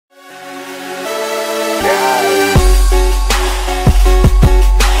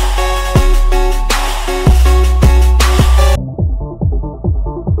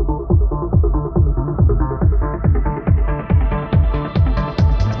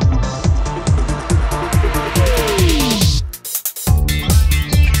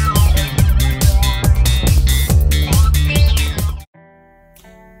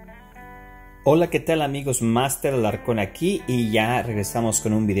Hola, ¿qué tal amigos? Master Alarcón aquí y ya regresamos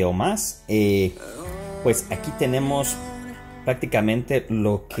con un video más. Pues aquí tenemos prácticamente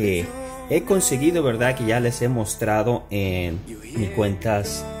lo que he conseguido, ¿verdad? Que ya les he mostrado en mis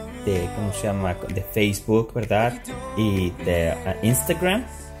cuentas de, ¿cómo se llama? De Facebook, ¿verdad? Y de Instagram.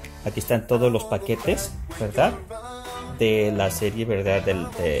 Aquí están todos los paquetes, ¿verdad? De la serie, ¿verdad?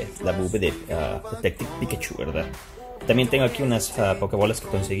 De la movie de Detective Pikachu, ¿verdad? También tengo aquí unas pokebolas que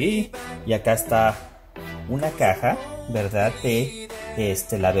conseguí. Y acá está una caja, ¿verdad? De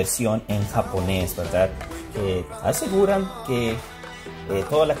la versión en japonés, ¿verdad? Aseguran que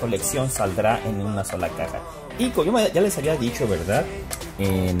toda la colección saldrá en una sola caja. Y como ya les había dicho, ¿verdad?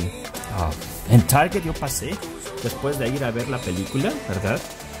 En Target yo pasé, después de ir a ver la película, ¿verdad?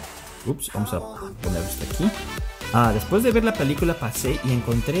 Ups, vamos a poner esto aquí. Después de ver la película pasé y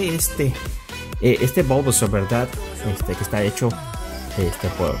encontré este Bulbasaur, ¿verdad? Que está hecho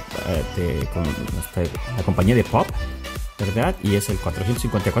con la compañía de Pop, ¿verdad? Y es el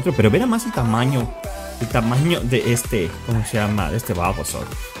 454, pero verá más el tamaño de ¿cómo se llama? De este Balbasaur.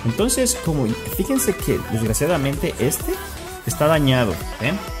 Entonces, como fíjense que desgraciadamente está dañado,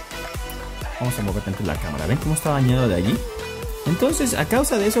 ¿ven? Vamos a mover tanto la cámara, ¿ven cómo está dañado de allí? Entonces, a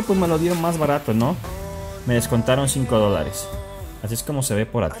causa de eso, pues me lo dieron más barato, ¿no? Me descontaron $5. Así es como se ve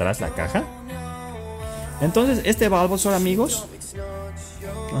por atrás la caja. Entonces, este Balbasaur, amigos,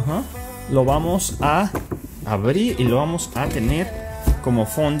 lo vamos a abrir y lo vamos a tener como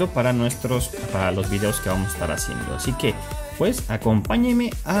fondo para los videos que vamos a estar haciendo. Así que, pues,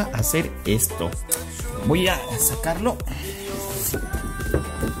 acompáñenme a hacer esto. Voy a sacarlo.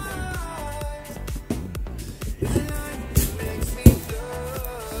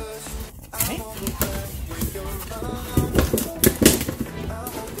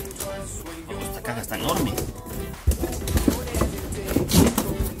 Esta caja está enorme.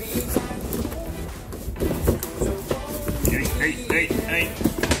 Hey.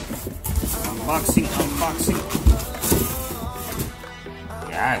 Unboxing.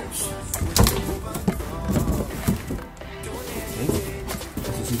 Diablos.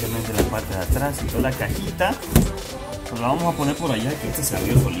 Eso simplemente la parte de atrás y toda la cajita. Pues la vamos a poner por allá, que esta se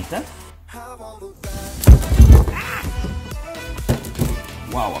abrió solita.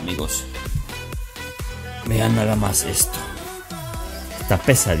 Wow, amigos. Vean nada más esto. Está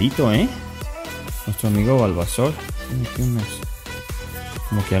pesadito, ¿eh? Nuestro amigo Balbasaur. Tiene aquí unas...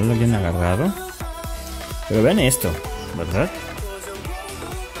 como que ya lo habían agarrado. Pero vean esto, ¿verdad?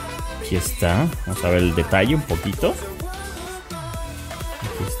 Aquí está. Vamos a ver el detalle un poquito.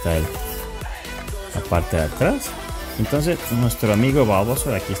 Aquí está la parte de atrás. Entonces, nuestro amigo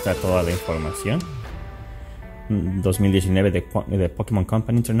Balbasaur, aquí está toda la información. 2019 de Pokémon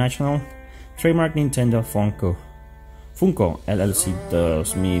Company International. Trademark Nintendo Funko LLC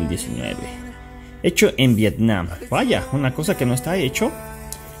 2019. Hecho en Vietnam. Vaya, una cosa que no está hecho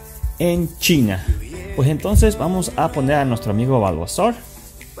en China. Pues entonces vamos a poner a nuestro amigo Balbasaur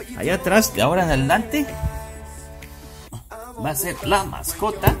allá atrás. De ahora en adelante va a ser la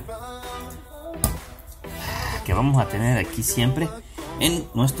mascota que vamos a tener aquí siempre en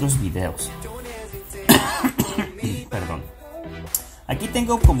nuestros videos. Perdón. Aquí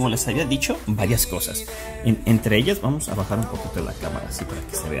tengo, como les había dicho, varias cosas. Entre ellas vamos a bajar un poquito la cámara así para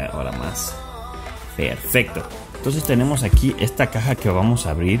que se vea ahora más perfecto. Entonces tenemos aquí esta caja que vamos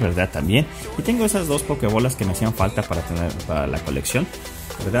a abrir, ¿verdad? También. Y tengo esas dos pokebolas que me hacían falta para la colección,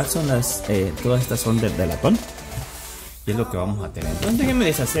 ¿verdad? Son todas estas son de latón. Y es lo que vamos a tener. Entonces déjenme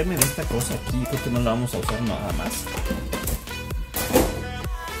deshacerme de esta cosa aquí, porque no la vamos a usar nada más.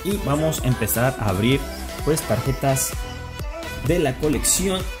 Y vamos a empezar a abrir, pues, tarjetas de la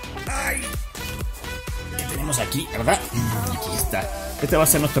colección. ¡Ay! ¿Qué tenemos aquí, verdad? Aquí está. Este va a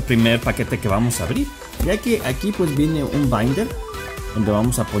ser nuestro primer paquete que vamos a abrir, ya que aquí pues viene un binder donde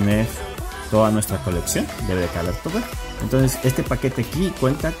vamos a poner toda nuestra colección. Debe de caber toda. Entonces este paquete aquí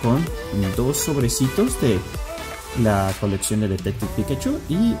cuenta con 2 sobrecitos de la colección de Detective Pikachu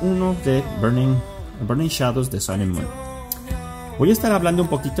y uno de Burning Shadows de Sun and Moon. Voy a estar hablando un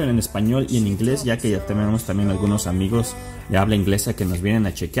poquito en español y en inglés, ya que ya tenemos también algunos amigos de habla inglesa que nos vienen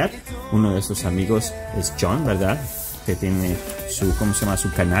a chequear. Uno de esos amigos es John, ¿verdad? Que tiene su, ¿cómo se llama?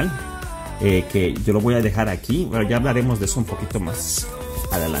 Su canal, que yo lo voy a dejar aquí. Bueno, ya hablaremos de eso un poquito más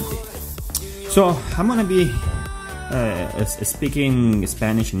adelante. So, I'm gonna be speaking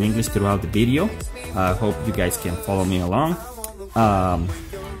Spanish and English throughout the video. I hope you guys can follow me along.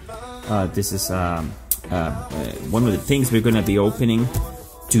 This is one of the things we're gonna be opening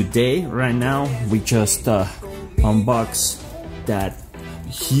today. Right now, we just unboxed that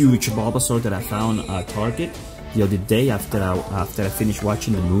huge Bulbasaur that I found at Target the other day after I finished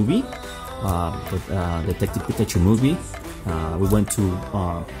watching the movie. the Detective Pikachu movie.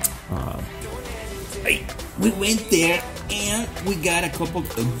 We went there and we got a couple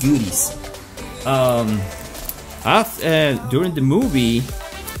of goodies. During the movie,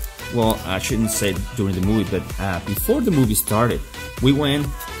 well, I shouldn't say during the movie, but before the movie started, we went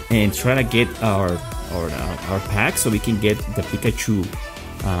and tried to get our pack so we can get the Pikachu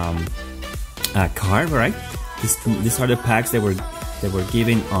card, right? These are the packs that were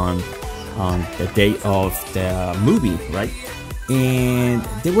given on the day of the movie, right? And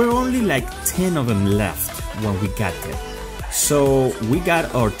there were only like 10 of them left when we got there. So we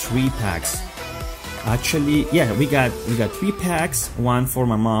got our 3 packs. Actually, yeah, we got 3 packs, one for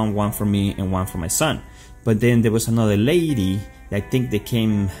my mom, one for me, and one for my son. But then there was another lady, I think they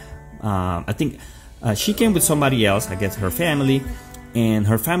came, she came with somebody else, I guess her family, and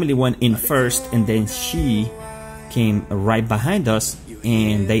her family went in first, and then she came right behind us,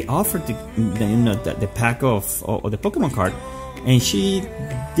 and they offered the pack of the Pokemon card, and she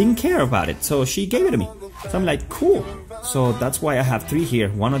didn't care about it, so she gave it to me. So I'm like, cool. So that's why I have 3 here.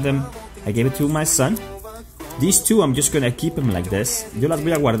 One of them I gave it to my son. These 2 I'm just gonna keep them like this. Yo las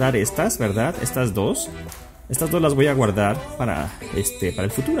voy a guardar estas, ¿verdad? Estas dos las voy a guardar para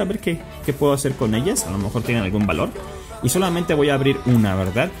el futuro, a ver qué puedo hacer con ellas. A lo mejor tienen algún valor. Y solamente voy a abrir una,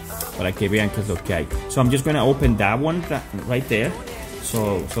 ¿verdad? Para que vean qué es lo que hay. So I'm just gonna open that one right there.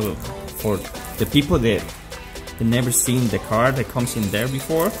 So for the people that never seen the card that comes in there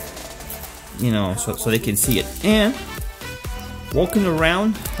before, you know, so they can see it. And walking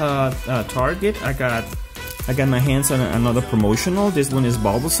around Target, I got my hands on another promotional. This one is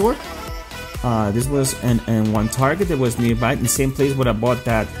Bulbasaur. This was in one Target that was nearby, in the same place where I bought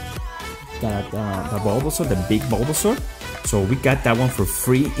that Bulbasaur, the big Bulbasaur. So we got that one for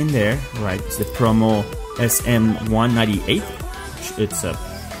free in there, right? It's the promo SM198. It's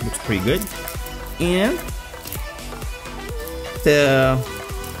looks pretty good. And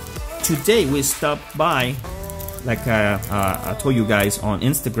today we stopped by, like I told you guys on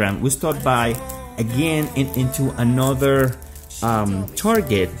Instagram, we stopped by again into another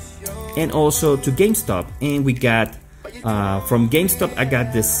Target, and also to GameStop, and we got from GameStop I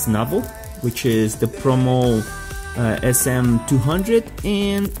got this Snubble, which is the promo SM200,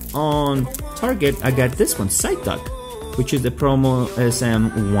 and on Target I got this one, Psyduck, which is the promo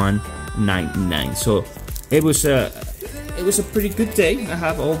SM199. So it was a pretty good day. I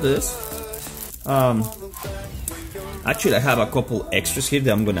have all this. Actually, I have a couple extras here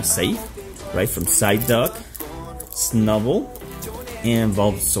that I'm gonna save, right, from Psyduck, Snubble, and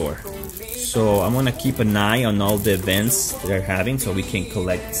Bulbasaur. So I'm gonna keep an eye on all the events they're having so we can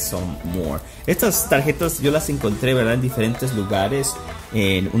collect some more. Estas tarjetas yo las encontré, ¿verdad?, en diferentes lugares,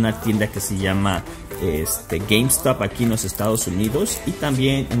 en una tienda que se llama GameStop aquí en los Estados Unidos, y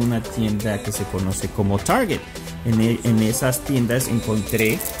también en una tienda que se conoce como Target. En esas tiendas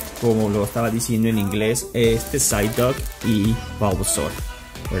encontré, como lo estaba diciendo en inglés, Psyduck y Bulbasaur,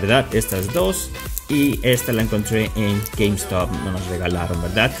 ¿verdad? Estas dos, y esta la encontré en GameStop, no nos regalaron,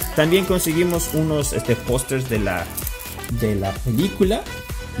 ¿verdad? También conseguimos unos pósters de la película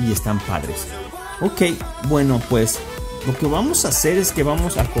y están padres. Ok, bueno, pues lo que vamos a hacer es que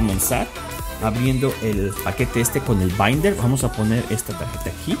vamos a comenzar abriendo el paquete con el binder. Vamos a poner esta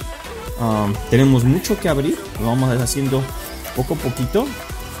tarjeta aquí. Tenemos mucho que abrir, lo vamos a ir haciendo poco a poquito.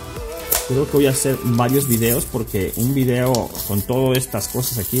 Creo que voy a hacer varios videos, porque un video con todas estas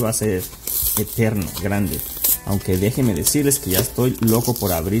cosas aquí va a ser eterno, grande. Aunque déjenme decirles que ya estoy loco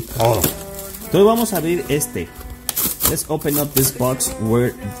por abrir todo. Entonces vamos a abrir este. Let's open up this box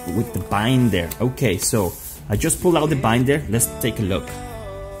with the binder. Okay, so I just pulled out the binder. Let's take a look.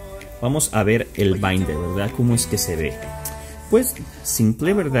 Vamos a ver el binder, ¿verdad? ¿Cómo es que se ve? Pues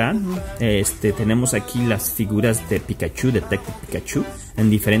simple, ¿verdad? Tenemos aquí las figuras de Pikachu, Detective Pikachu, en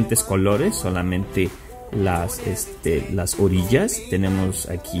diferentes colores, solamente las orillas. Tenemos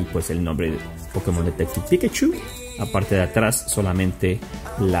aquí pues el nombre de Pokémon Detective Pikachu. Aparte de atrás, solamente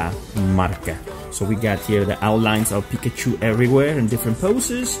la marca. So we got here the outlines of Pikachu everywhere in different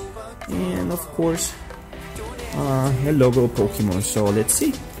poses, and of course the logo of Pokemon. So let's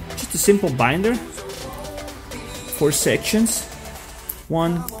see. Just a simple binder. 4 sections.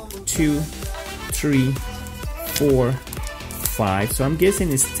 1, 2, 3, 4, 5. So I'm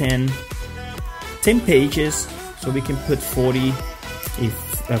guessing it's 10 pages. So we can put 40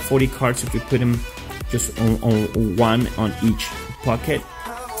 cards if we put them just on one on each pocket.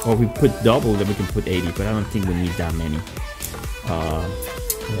 Or we put double, then we can put 80. But I don't think we need that many.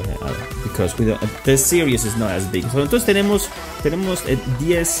 because the series is not as big. So, entonces tenemos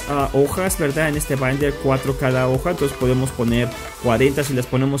 10 hojas, ¿verdad? En este binder, 4 cada hoja. Entonces podemos poner 40 si las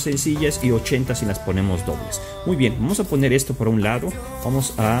ponemos sencillas y 80 si las ponemos dobles. Muy bien, vamos a poner esto por un lado.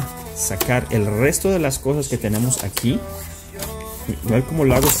 Vamos a sacar el resto de las cosas que tenemos aquí. A ver cómo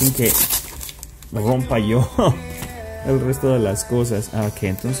lo hago sin que rompa yo el resto de las cosas. Ok,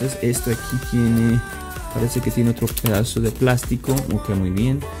 entonces esto aquí tiene... Parece que tiene otro pedazo de plástico. Ok, muy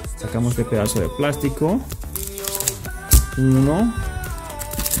bien. Sacamos este pedazo de plástico. 1,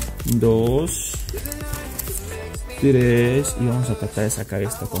 2, 3. Y vamos a tratar de sacar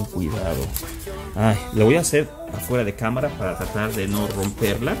esto con cuidado. Ay, lo voy a hacer afuera de cámara para tratar de no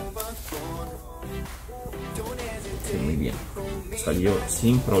romperla. Ok, muy bien. Salió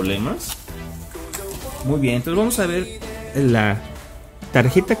sin problemas. Muy bien, entonces vamos a ver la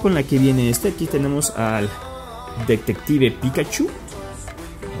tarjeta con la que viene este. Aquí tenemos al Detective Pikachu.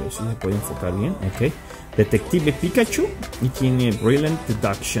 A ver si se puede enfocar bien. Ok. Detective Pikachu. Y tiene Brilliant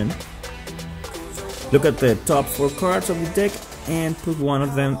Deduction. Look at the top 4 cards of the deck and put one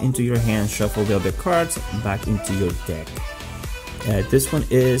of them into your hand. Shuffle the other cards back into your deck. This one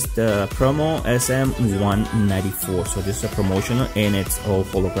is the promo SM194. So this is a promotional and it's all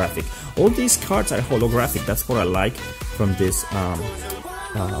holographic. All these cards are holographic. That's what I like from this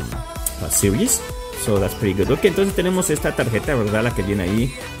series. So that's pretty good. Ok, entonces tenemos esta tarjeta, ¿verdad? La que viene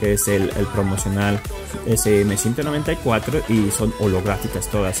ahí, que es el promocional SM194 y son holográficas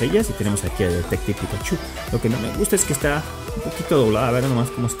todas ellas. Y tenemos aquí el Detective Pikachu. Lo que no me gusta es que está un poquito doblada. A ver nomás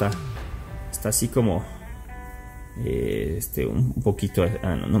cómo está. Está así como... un poquito...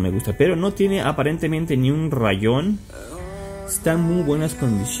 no me gusta. Pero no tiene aparentemente ni un rayón. Está en muy buenas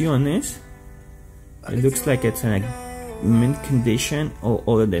condiciones. It looks like it's in a mint condition, or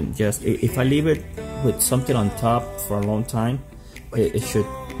other than just if I leave it with something on top for a long time, it should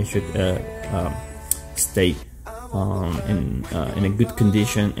stay in a good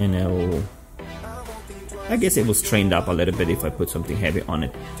condition, and I guess it was strained up a little bit if I put something heavy on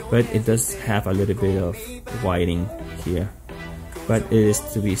it, but it does have a little bit of whiting here, but it is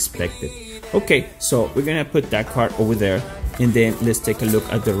to be expected. Okay, so we're gonna put that card over there, and then let's take a look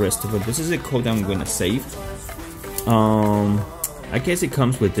at the rest of it. This is a code I'm gonna save. I guess it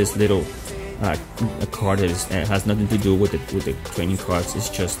comes with this little a card that has nothing to do with the training cards. It's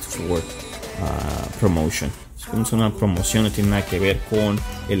just for promotion. Es una promoción, no tiene nada que ver con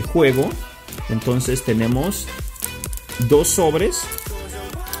el juego. Entonces tenemos 2 sobres,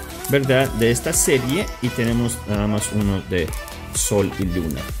 ¿verdad? De esta serie, y tenemos nada más uno de Sol y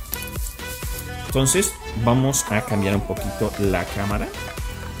Luna. Entonces vamos a cambiar un poquito la cámara.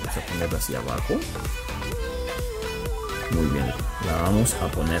 Vamos a ponerla hacia abajo. Muy bien, la vamos a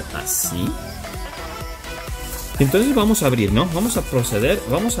poner así. Entonces vamos a abrir, ¿no? Vamos a proceder,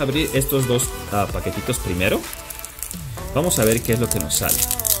 vamos a abrir estos 2 paquetitos primero. Vamos a ver qué es lo que nos sale.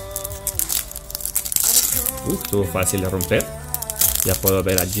 Estuvo fácil de romper. Ya puedo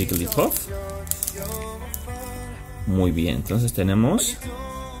ver a Jigglypuff. Muy bien, entonces tenemos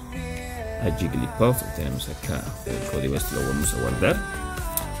a Jigglypuff. Tenemos acá el código, este lo vamos a guardar.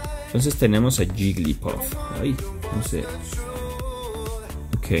 Entonces tenemos a Jigglypuff. Ay, no sé.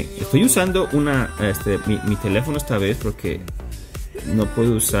 Ok, estoy usando mi teléfono esta vez porque no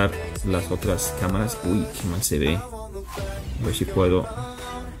puedo usar las otras cámaras. Uy, qué mal se ve. A ver si puedo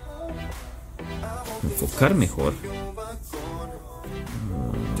enfocar mejor.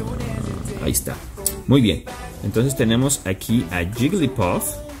 Ahí está. Muy bien. Entonces tenemos aquí a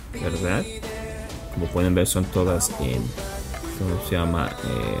Jigglypuff, ¿verdad? Como pueden ver, son todas en... ¿Cómo se llama?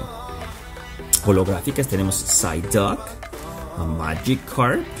 Holográficas. Tenemos Psyduck, a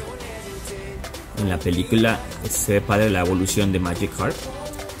Magikarp. En la película se ve padre la evolución de Magikarp.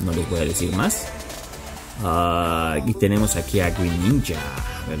 No les voy a decir más. Y tenemos aquí a Green Ninja,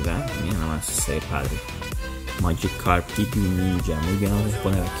 ¿verdad? Mira, nada más se ve padre. Magikarp y Green Ninja. Muy bien, vamos a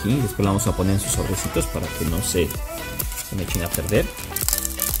poner aquí. Después la vamos a poner en sus sobrecitos para que no se me echen a perder.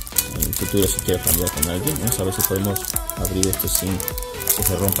 En el futuro, si quiero cambiar con alguien, vamos a ver si podemos abrir esto sin que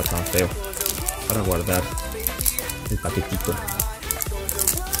se rompa tan feo, para guardar el paquetito.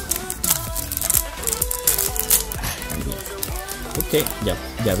 Ok,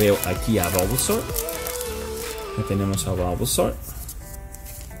 ya veo aquí a Bulbasaur. Ya tenemos a Bulbasaur.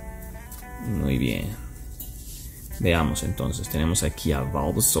 Muy bien. Veamos entonces. Tenemos aquí a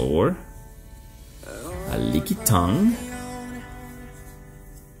Bulbasaur, a Licky Tongue,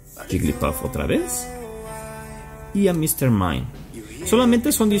 Jigglypuff otra vez, y a Mr. Mime.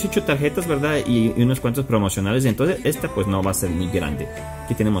 Solamente son 18 tarjetas, ¿verdad? Y unos cuantos promocionales. Entonces esta pues no va a ser muy grande.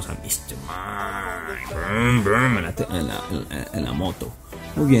 Aquí tenemos a Mr. Mime en la moto.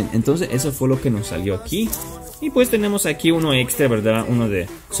 Muy bien, entonces eso fue lo que nos salió aquí. Y pues tenemos aquí uno extra, ¿verdad? Uno de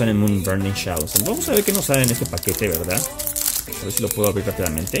Sun and Moon Burning Shadows. Vamos a ver qué nos sale en este paquete, ¿verdad? A ver si lo puedo abrir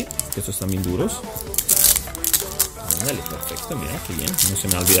rápidamente, que estos están bien duros. Dale, perfecto, mira, qué bien. No se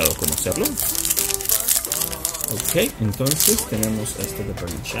me ha olvidado cómo hacerlo. Ok, entonces tenemos este de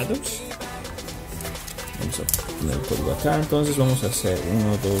Burning Shadows. Vamos a poner el código acá. Entonces vamos a hacer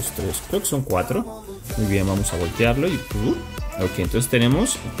 1, 2, 3, creo que son 4. Muy bien, vamos a voltearlo y... ok, entonces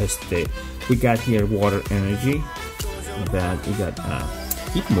tenemos este... We got here water energy. That we got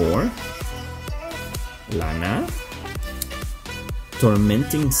heat more. Lana.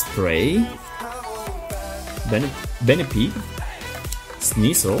 Tormenting spray. Benepig.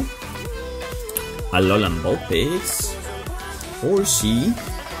 Sneasel. Alolan Vulpix. Horsey.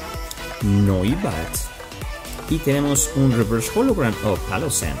 Noibat. Y tenemos un reverse hologram. Oh,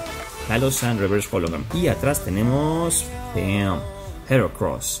 Palosan. Palosan reverse hologram. Y atrás tenemos... Bam.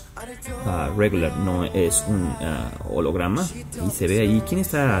 Heracross. Regular, no es un holograma. Y se ve ahí. ¿Quién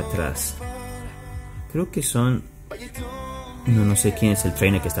está atrás? Creo que son... No sé quién es el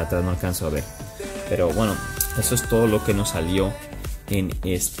trainer que está atrás, no alcanzo a ver. Pero bueno, eso es todo lo que nos salió en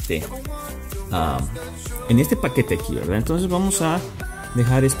este paquete aquí, ¿verdad? Entonces vamos a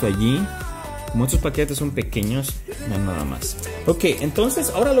dejar esto allí. Como estos paquetes son pequeños, no nada más. Ok,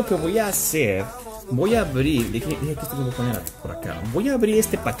 entonces ahora lo que voy a hacer, voy a abrir, dije que esto lo voy a poner por acá. Voy a abrir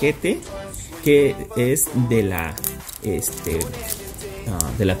este paquete que es de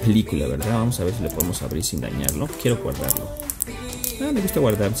la película, ¿verdad? Vamos a ver si lo podemos abrir sin dañarlo. Quiero guardarlo. Me gusta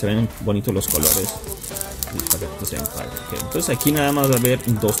guardar, se ven bonitos los colores. Los paquetes se ven padres. Okay, entonces aquí nada más va a haber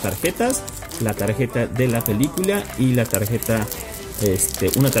dos tarjetas. La tarjeta de la película y la tarjeta,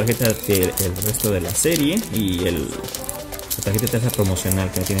 una tarjeta del resto de la serie. Y la tarjeta esa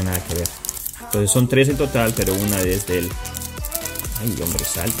promocional que no tiene nada que ver. Entonces son 3 en total, pero una es del... Ay, hombre,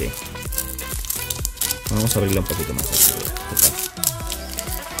 salte. Vamos a abrirla un poquito más así.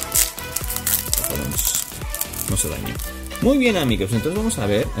 No se dañó. Muy bien, amigos, entonces vamos a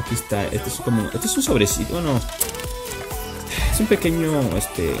ver. Aquí está, este es un sobrecito. Bueno, es un pequeño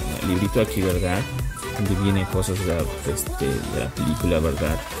librito aquí, ¿verdad? Donde viene cosas de la película,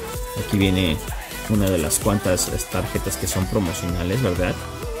 ¿verdad? Aquí viene una de las cuantas tarjetas que son promocionales, ¿verdad?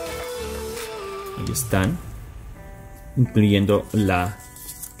 Ahí están, incluyendo la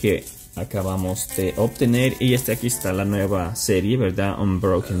que acabamos de obtener. Y aquí está la nueva serie, ¿verdad?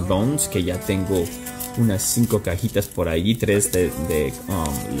 Unbroken Bones, que ya tengo unas 5 cajitas por ahí, 3 de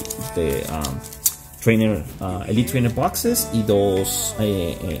trainer, Elite Trainer Boxes y dos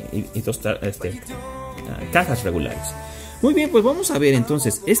cajas regulares. Muy bien, pues vamos a ver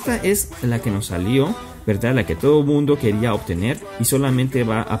entonces. Esta es la que nos salió, ¿verdad? La que todo el mundo quería obtener y solamente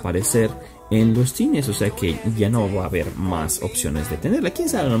va a aparecer en los cines, o sea que ya no va a haber más opciones de tenerla. Quién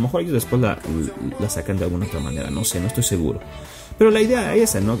sabe, a lo mejor ellos después la sacan de alguna otra manera, no sé, no estoy seguro. Pero la idea es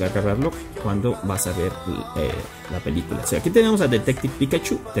esa, ¿no? Agarrarlo cuando vas a ver la película. O sea, aquí tenemos a Detective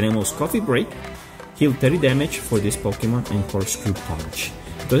Pikachu, tenemos Coffee Break, Heal 30 Damage for this Pokémon and Corkscrew Punch.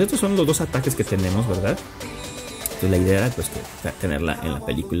 Entonces estos son los dos ataques que tenemos, ¿verdad? Entonces la idea era pues tenerla en la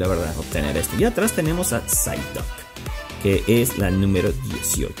película, ¿verdad? Obtener esto. Y atrás tenemos a Psyduck, que es la número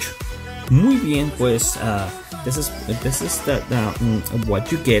 18. Muy bien, pues this is what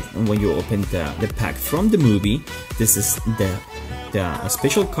you get when you open the pack from the movie. This is the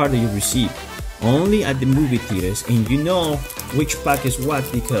special card that you receive only at the movie theaters, and you know which pack is what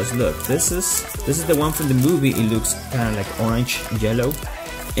because look, this is the one from the movie. It looks kind of like orange, yellow,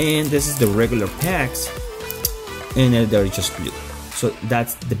 and this is the regular packs, and they're just blue. So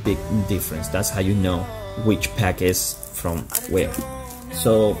that's the big difference. That's how you know which pack is from where.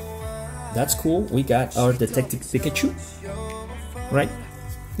 So that's cool. We got our Detective Pikachu, right?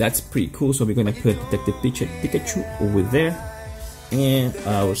 That's pretty cool. So we're gonna put Detective Pikachu over there, and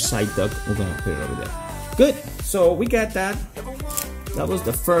our Psyduck, we're gonna put it over there. Good. So we got that. That was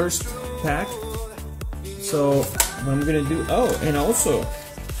the first pack. So what I'm gonna do? Oh, and also,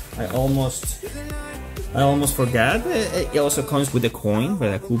 I almost forgot. It also comes with a coin,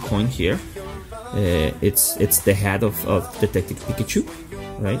 but a cool coin here. It's the head of Detective Pikachu,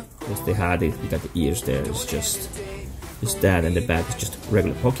 right? It's the head. You got the ears there. It's just that, and the back is just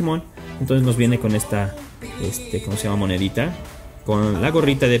regular Pokemon. Entonces nos viene con esta, ¿cómo se llama? Monedita, con la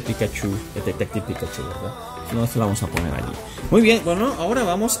gorrita de Pikachu, de Detective Pikachu, ¿verdad? Entonces la vamos a poner allí. Muy bien, bueno, ahora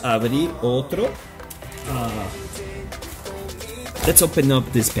vamos a abrir otro. Let's open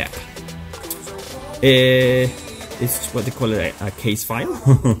up this pack. It's what they call it, a case file.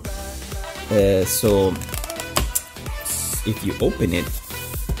 So if you open it,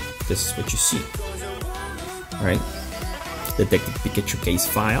 this is what you see. All right. Detective Pikachu case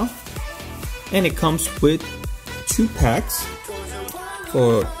file, and it comes with 2 packs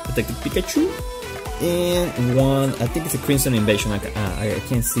for Detective Pikachu and one, I think it's a Crimson Invasion. I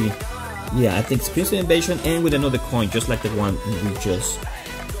can't see. Yeah, I think it's Crimson Invasion, and with another coin just like the one we just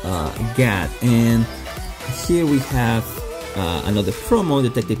got. And here we have another promo,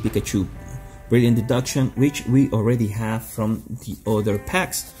 Detective Pikachu Brilliant Deduction, which we already have from the other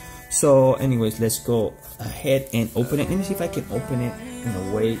packs. So anyways, let's go ahead and open it. Let me see if I can open it in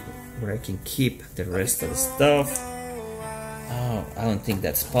a way where I can keep the rest of the stuff. Oh, I don't think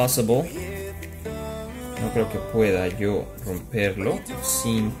that's possible. No creo que pueda yo romperlo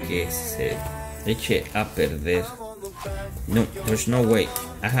sin que se eche a perder. No, there's no way.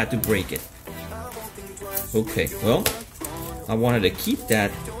 I had to break it. Okay, well, I wanted to keep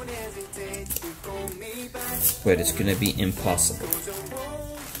that, but it's gonna be impossible.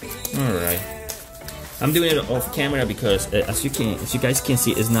 Alright, I'm doing it off camera because as you guys can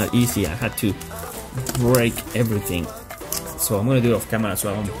see, it's not easy. I had to break everything, so I'm gonna do it off camera so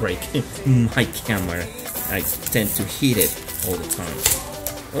I don't break my camera. I tend to hit it all the time.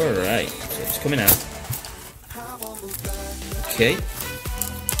 Alright, so it's coming out. Okay,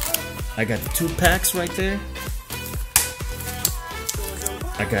 I got 2 packs right there.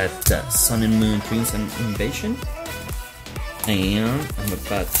 I got Sun and Moon Crimson Invasion, and I'm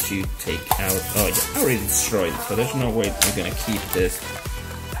about to take out. Oh yeah, I already destroyed it, so there's no way I'm gonna keep this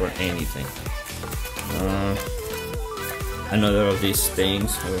for anything. Another of these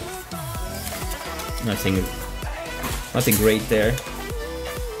things. Nothing great there.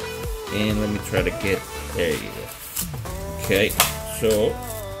 And let me try to get. There you go. Okay, so.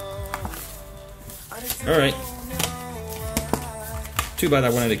 Alright. Too bad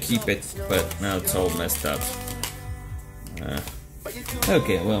I wanted to keep it, but now it's all messed up.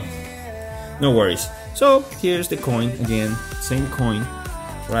 Okay, well, no worries. So here's the coin again, same coin,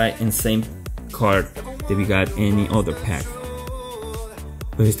 right, and same card that we got any other pack.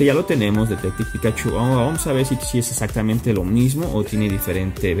 Pues este ya lo tenemos, Detective Pikachu. Vamos a ver si es exactamente lo mismo o tiene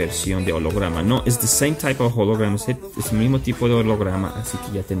diferente versión de holograma. No, es the same type of hologram, es el mismo tipo de holograma, así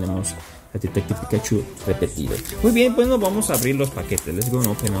que ya tenemos a Detective Pikachu repetido. Muy bien, pues nos vamos a abrir los paquetes. Let's go and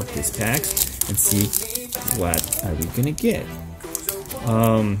open up these packs and see what are we gonna get.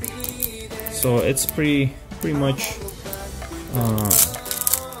 So it's pretty much.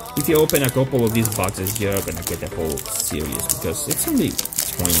 If you open a couple of these boxes, you're gonna get the whole series because it's only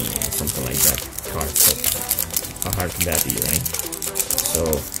 20 or something like that cards. So how hard can that be, right? So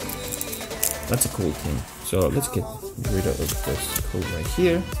that's a cool thing. So let's get rid of this code right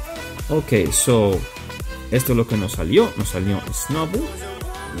here. Okay, so esto es lo que nos salió Snubble.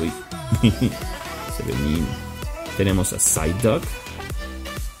 Uy, se ve bien. Tenemos a Psyduck.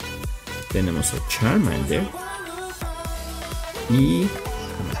 Tenemos a Charmander. Y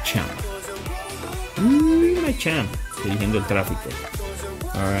Machamp. Machamp, dirigiendo el tráfico.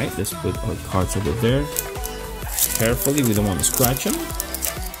 Alright, let's put our cards over there. Carefully, we don't want to scratch them.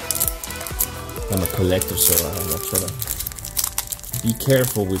 I'm a collector, so I try to be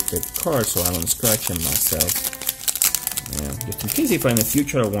careful with the cards so I don't scratch them myself. Yeah, just in case if in the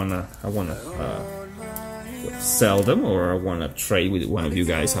future I wanna sell them or I wanna trade with one of you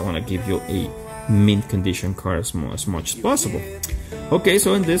guys, I wanna give you a mint condition card as much as possible. Okay,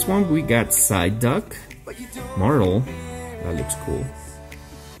 so in this one we got Psyduck, Martle, that looks cool,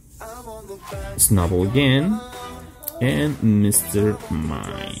 Snubble again, and Mr.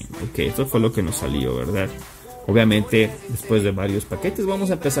 Mime. Ok, esto fue lo que nos salió, ¿verdad? Obviamente, después de varios paquetes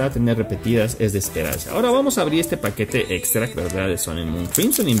vamos a empezar a tener repetidas, es de esperarse. Ahora vamos a abrir este paquete extra, ¿verdad? De Sun and Moon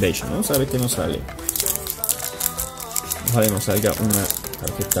Crimson Invasion. Vamos a ver qué nos sale. Ojalá nos salga una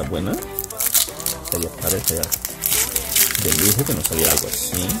tarjeta buena. Sería parece de lujo que nos saliera algo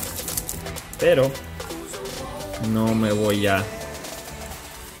así. Pero no me voy a...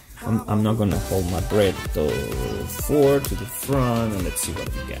 I'm not gonna hold my breath. So forward to the front and let's see what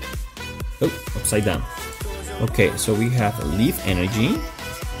we got. Oh, upside down. Okay, so we have Leaf Energy,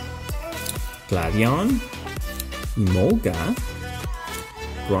 Gladion, Emolga,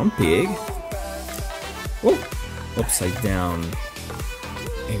 Grumpig, oh, upside down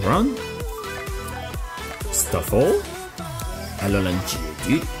Aron, Stuffle, Alolan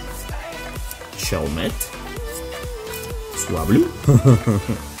Geodude, Shelmet, Swablu,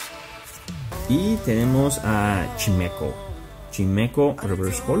 y tenemos a Chimeco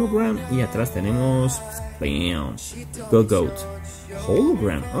Reverse Hologram, y atrás tenemos bam, Goat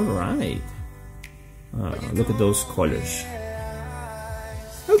Hologram. Alright, look at those colors.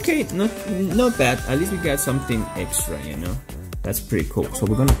 Okay, not bad. At least we got something extra, you know. That's pretty cool. So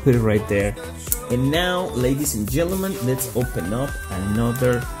we're gonna put it right there. And now, ladies and gentlemen, let's open up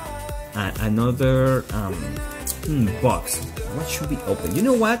another box. What should we open? You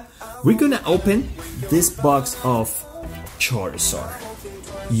know what? We're gonna open this box of Charizard.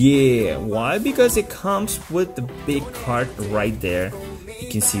 Yeah, why? Because it comes with the big card right there. You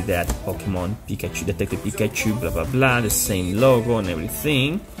can see that Pokemon Pikachu, Detective Pikachu, blah blah blah, the same logo and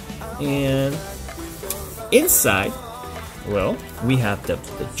everything. And inside, well, we have the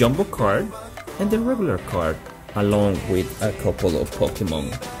jumbo card and the regular card, along with a couple of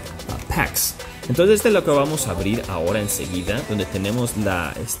Pokemon packs. Entonces este es lo que vamos a abrir ahora enseguida, donde tenemos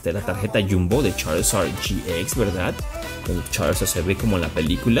la tarjeta Jumbo de Charizard GX, ¿verdad? El Charizard se ve como la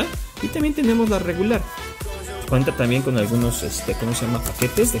película. Y también tenemos la regular. Cuenta también con algunos, ¿cómo se llama?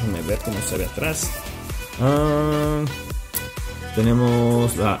 Paquetes. Déjenme ver cómo se ve atrás.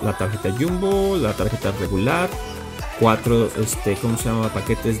 Tenemos la tarjeta Jumbo, la tarjeta regular, 4, ¿cómo se llama?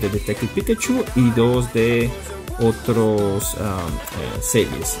 Paquetes de Detective Pikachu y 2 de otros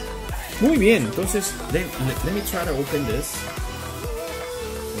series. Muy bien, entonces, let me try to open this.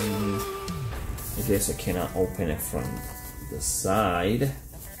 I guess I cannot open it from the side.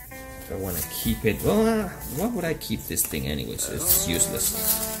 If I want to keep it, well, why would I keep this thing anyways? It's useless.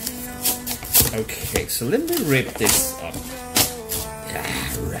 Okay, so let me rip this up.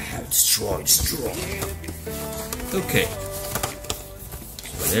 Destroy. Okay.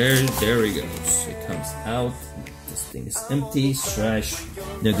 So there it goes. It comes out. This thing is empty, it's trash,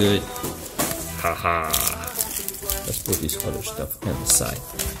 no good. Haha. Let's put this other stuff on the side.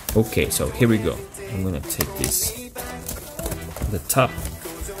 Okay, so here we go. I'm gonna take the top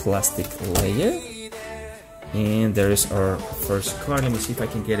plastic layer, and there is our first card. Let me see if I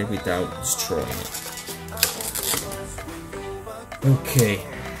can get it without destroying it. Okay,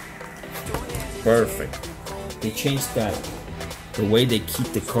 perfect. They changed that, the way they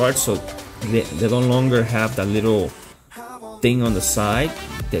keep the cards, so they no longer have that little thing on the side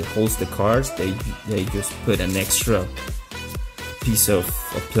that holds the cards. They just put an extra piece of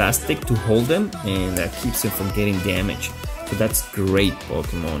plastic to hold them, and that keeps them from getting damaged. So that's great,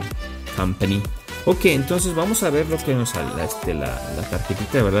 Pokemon Company. Ok, entonces vamos a ver lo que nos sale, la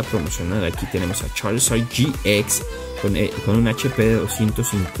tarjetita de verdad promocional. Aquí tenemos a Charizard GX con un HP de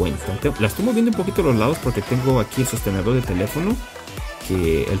 250. La estoy moviendo un poquito a los lados porque tengo aquí el sostenedor de teléfono,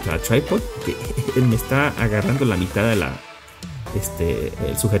 que el tripod, que me está agarrando la mitad de la,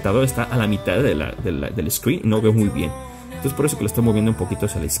 el sujetador está a la mitad del screen, no veo muy bien. Entonces por eso que lo estoy moviendo un poquito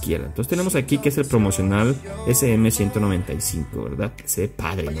hacia la izquierda. Entonces tenemos aquí que es el promocional SM195, ¿verdad? Se ve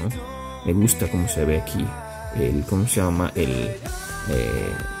padre, ¿no? Me gusta cómo se ve aquí ¿cómo se llama?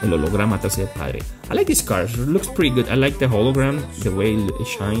 El holograma atrás se ve padre. I like this card, it looks pretty good. I like the hologram, the way it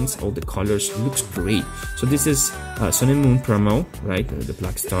shines, all the colors, looks great. So this is Sun and Moon promo, right? The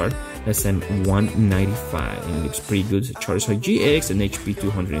Black Star, SM195, and it looks pretty good. Charizard GX, an HP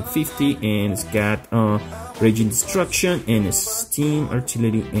 250, and it's got Raging Destruction, and a Steam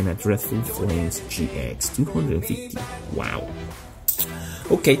Artillery, and a Dreadful Flames GX 250. Wow.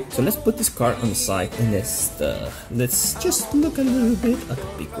 Okay, so let's put this card on the side, and let's just look a little bit at the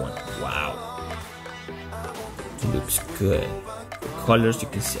big one. Wow, it looks good. The colors, you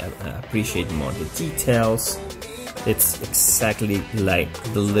can see, I appreciate more the details. It's exactly like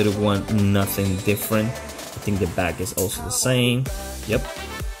the little one, nothing different. I think the back is also the same. Yep,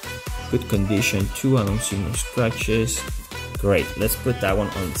 good condition too. I don't see no scratches. Great. Let's put that one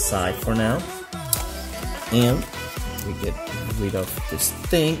on the side for now, and we get rid of this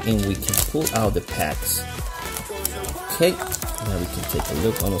thing, and we can pull out the packs. Okay, now we can take a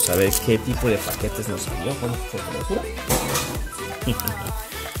look. Vamos a ver qué tipo de paquetes nos salió.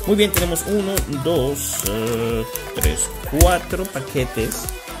 Muy bien, tenemos 1, 2, 3, 4 paquetes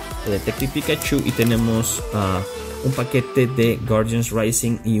de Detective Pikachu, y tenemos un paquete de Guardians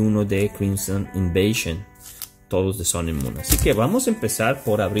Rising y uno de Crimson Invasion, todos de Sun and Moon. Así que vamos a empezar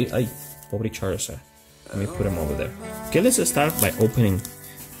por abrir. Ay, pobre Charizard. Let me put them over there. Okay, let's start by opening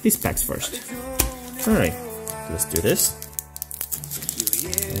these packs first. Alright, let's do this.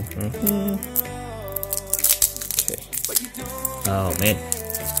 Okay. Oh man,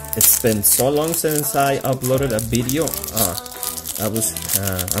 it's been so long since I uploaded a video.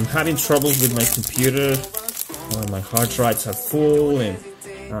 I'm having troubles with my computer. My hard drives are full, and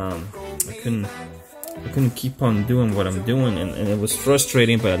I couldn't keep on doing what I'm doing, and it was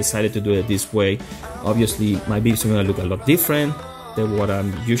frustrating, but I decided to do it this way. Obviously my videos are gonna look a lot different than what I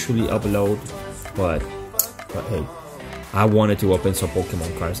usually upload, but hey, I wanted to open some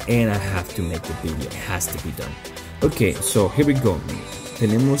Pokemon cards, and I have to make the video. It has to be done. Okay, so here we go.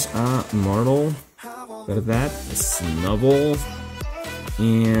 Tenemos a Myrtle, ¿verdad? Snowball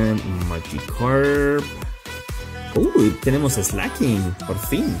and Magikarp. Tenemos Slacking, por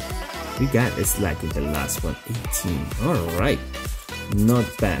fin. We got Slacking, the last one, 18. Alright, not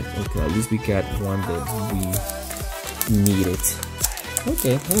bad. Okay, at least we got one that we needed.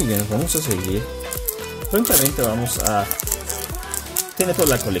 Ok, muy bien, vamos a seguir. Prontamente vamos a tener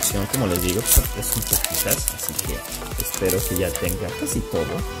toda la colección, como les digo, son poquitas, así que espero que ya tenga casi todo,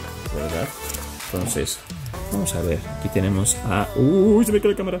 ¿verdad? Entonces, vamos a ver, aquí tenemos a... se me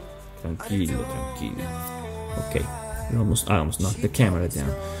cae la cámara. Tranquilo, tranquilo. Ok, vamos, knock the camera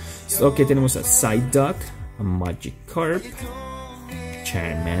down. Ok, tenemos a Psyduck, a Magikarp,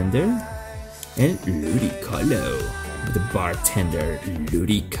 Charmander, and Ludicolo. The bartender,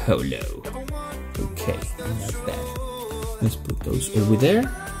 Ludicolo. Okay, not bad. Let's put those over there.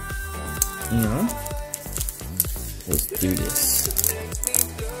 And let's do this.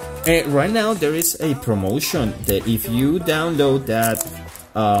 Right now there is a promotion that if you download that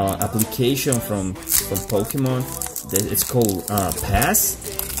application from Pokemon, it's called Pass.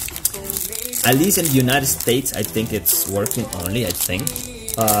 At least in the United States, I think it's working only. I think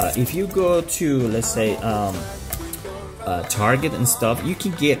if you go to, let's say, Target and stuff, you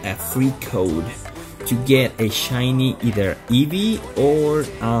can get a free code to get a shiny either Eevee or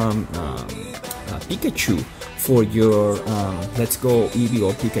Pikachu for your Let's Go Eevee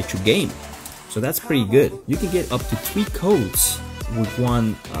or Pikachu game. So that's pretty good. You can get up to 3 codes with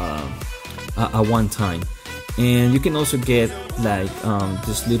one at one time, and you can also get like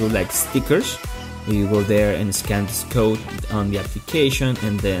just little like stickers. You go there and scan this code on the application,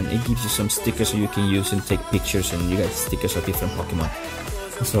 and then it gives you some stickers so you can use and take pictures, and you get stickers of different Pokemon.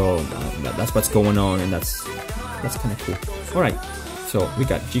 So that's what's going on, and that's kind of cool. All right, so we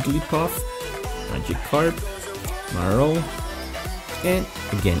got Jigglypuff, Magikarp, Marrow, and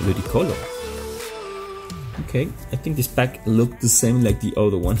again Ludicolo. Okay, I think this pack looked the same like the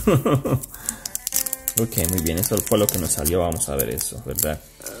other one. Ok, muy bien, eso fue lo que nos salió. Vamos a ver eso, ¿verdad?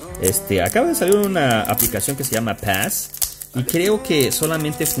 Acaba de salir una aplicación que se llama Pass, y creo que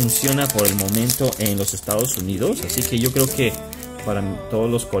solamente funciona por el momento en los Estados Unidos, así que yo creo que para todos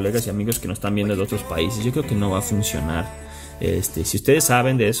los colegas y amigos que nos están viendo de otros países, yo creo que no va a funcionar. Si ustedes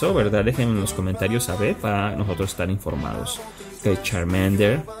saben de eso, ¿verdad? Déjenme en los comentarios saber para nosotros estar informados. Ok,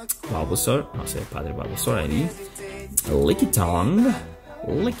 Charmander, Bulbasaur, no sé, padre Bulbasaur ahí, Lickitung,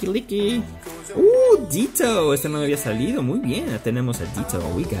 Licky. Ditto. Este no había salido. Muy bien. Tenemos a Ditto.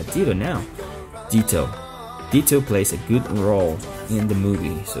 We got Ditto now. Ditto plays a good role in the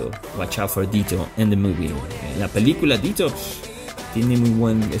movie. So watch out for Ditto in the movie. En la película Ditto tiene muy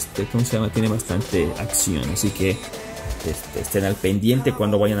buen, ¿cómo se llama? Tiene bastante acción. Así que estén al pendiente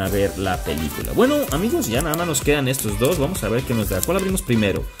cuando vayan a ver la película. Bueno, amigos, ya nada más nos quedan estos dos. Vamos a ver qué nos da. ¿Cuál abrimos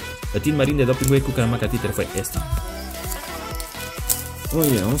primero? La Team Marine de Doping Cucaramaca Títer fue esta. Muy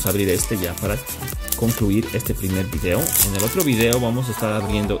bien, vamos a abrir ya para concluir este primer video. En el otro video vamos a estar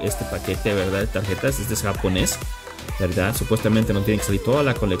abriendo este paquete, ¿verdad? De tarjetas. Este es japonés, ¿verdad? Supuestamente no tiene que salir toda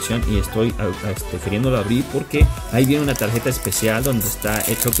la colección, y estoy queriéndolo abrir porque ahí viene una tarjeta especial donde está,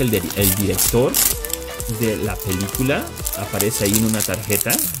 creo que el director de la película aparece ahí en una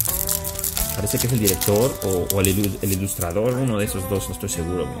tarjeta. Parece que es el director o el ilustrador, uno de esos dos, no estoy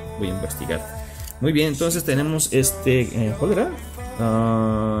seguro. Voy a investigar. Muy bien, entonces tenemos ¿cuál era?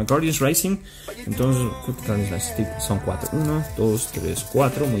 Guardians Rising. Entonces creo que Guardians Rising son 4. 1, 2, 3,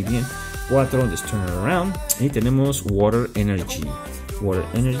 4. Muy bien, 4. Let's turn it around. Y tenemos Water Energy,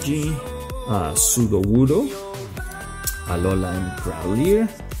 Sudowoodo, Alolan Growlithe,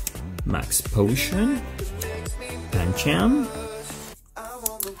 Max Potion, Pancham,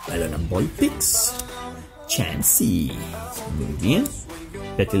 Alolan Vulpix, Chansey. Muy bien,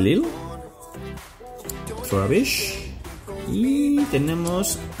 Petilil, Trubbish. Y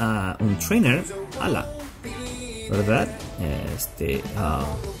tenemos a un trainer, Ala, ¿verdad?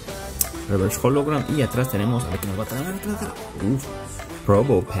 Reverse Hologram. Y atrás tenemos, a ver qué nos va a traer.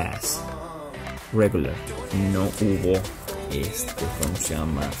 Probo Pass Regular. No hubo ¿cómo se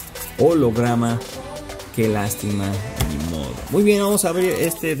llama? Holograma. Qué lástima, ni modo. Muy bien, vamos a abrir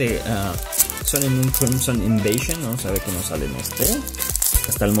de Sun and Moon Crimson Invasion. Vamos a ver qué nos sale en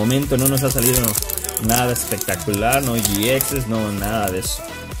Hasta el momento no nos ha salido nada espectacular, no GXs, no nada de eso.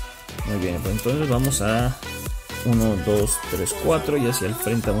 Muy bien, pues entonces vamos a 1, 2, 3, 4 y hacia el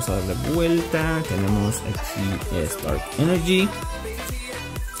frente vamos a darle vuelta. Tenemos aquí Dark Energy,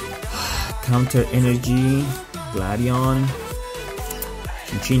 Counter Energy, Gladion,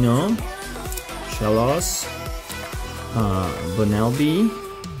 Chinchino, Shellos, Bonelby,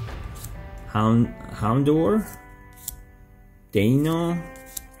 Houndour, Dano,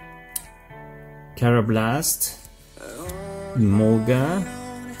 Carablast, Molga,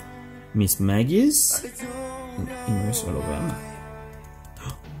 Miss Maggies. Y no es holograma.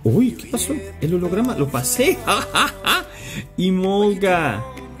 Uy, ¿qué pasó? El holograma lo pasé. Y Molga.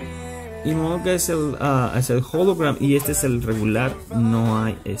 Y Molga es el hologram. Y este es el regular. No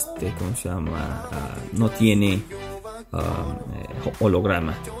hay ¿cómo se llama? No tiene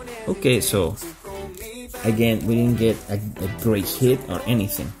holograma. Okay, so again, we didn't get a great hit or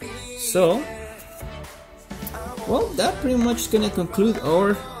anything. So, well, that pretty much is gonna conclude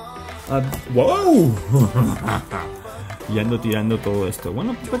our wow. Y ando tirando todo esto.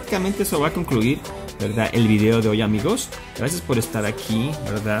 Bueno, prácticamente eso va a concluir, ¿verdad? El video de hoy, amigos. Gracias por estar aquí,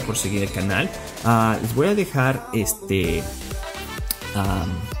 ¿verdad? Por seguir el canal. Les voy a dejar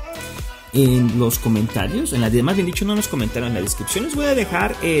en los comentarios, más bien dicho, no en los comentarios, en la descripción les voy a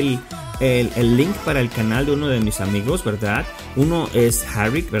dejar el link para el canal de uno de mis amigos, ¿verdad? Uno es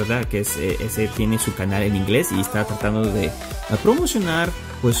Harry, ¿verdad? Que ese tiene su canal en inglés y está tratando de promocionar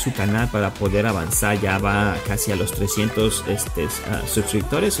pues su canal para poder avanzar. Ya va casi a los 300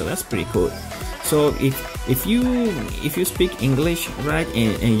 suscriptores, so that's pretty cool. So if you speak English, right,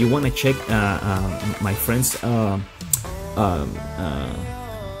 and you want to check my friend's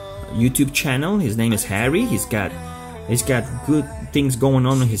YouTube channel, his name is Harry. He's got good things going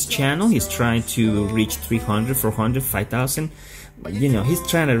on his channel. He's trying to reach 300, 400, 5,000. You know, he's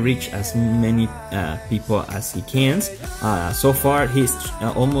trying to reach as many people as he can. So far, he's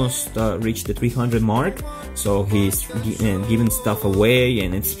almost reached the 300 mark. So he's giving stuff away,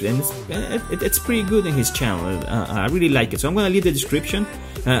 and it's pretty good in his channel. I really like it. So I'm gonna leave the description.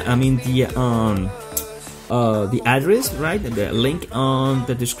 The address, right, the link on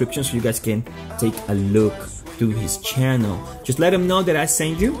the description, so you guys can take a look to his channel. Just let him know that I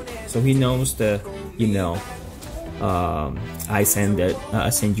sent you, so he knows that, you know, I send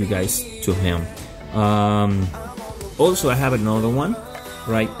you guys to him. Also, I have another one,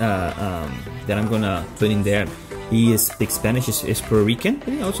 right, that I'm gonna put in there. He speaks Spanish, is Puerto Rican,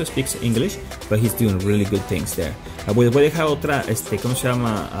 but he also speaks English, but he's doing really good things there. Voy a dejar otra, ¿cómo se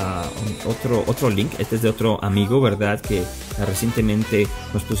llama? Otro link. Este es de otro amigo, ¿verdad? Que recientemente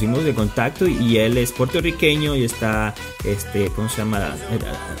nos pusimos de contacto y él es puertorriqueño y está, ¿cómo se llama?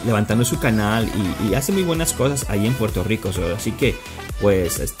 Levantando su canal y hace muy buenas cosas ahí en Puerto Rico. Así que,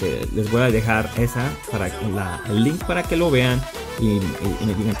 pues, les voy a dejar el link para que lo vean y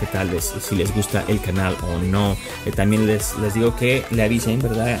me digan qué tal, si les gusta el canal o no. También les digo que le avisen,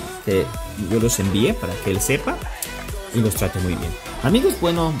 ¿verdad? Que yo los envíe para que él sepa y los trate muy bien. Amigos,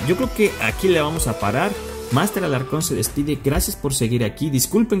 bueno, yo creo que aquí le vamos a parar. Master Alarcón se despide. Gracias por seguir aquí.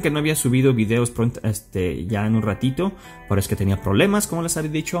 Disculpen que no había subido videos pronto, ya en un ratito, pero es que tenía problemas, como les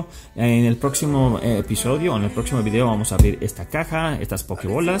había dicho. En el próximo episodio, en el próximo video, vamos a abrir esta caja, estas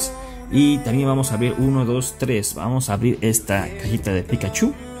pokebolas, y también vamos a abrir 1, 2, 3. Vamos a abrir esta cajita de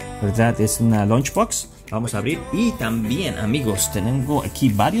Pikachu, ¿verdad? Es una lunchbox. Vamos a abrir. Y también, amigos, tengo aquí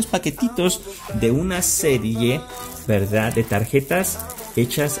varios paquetitos de una serie, ¿verdad? De tarjetas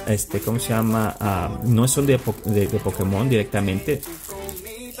hechas, ¿cómo se llama? No son de Pokémon directamente.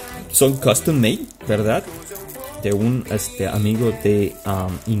 Son custom made, ¿verdad? De un amigo de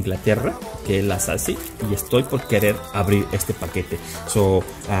Inglaterra que las hace. Y estoy por querer abrir este paquete. So,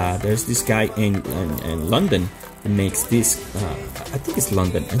 there's this guy in London. Makes this I think it's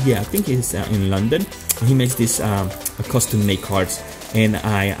London. Yeah, I think he's in London. He makes this custom made cards, and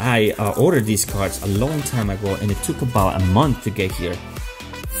I ordered these cards a long time ago, and it took about a month to get here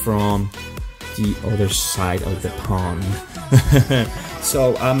from the other side of the pond.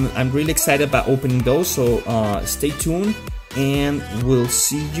 So I'm really excited about opening those, so stay tuned, and we'll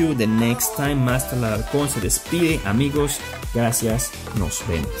see you the next time. Master Alarcón se despide, amigos. Gracias, nos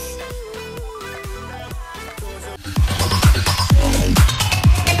vemos.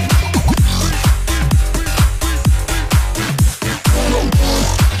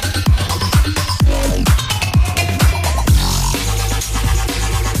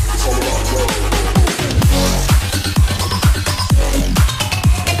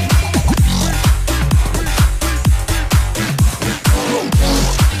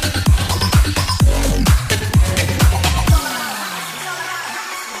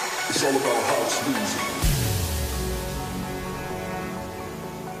 It's all about house music.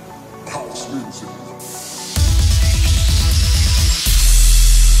 House music.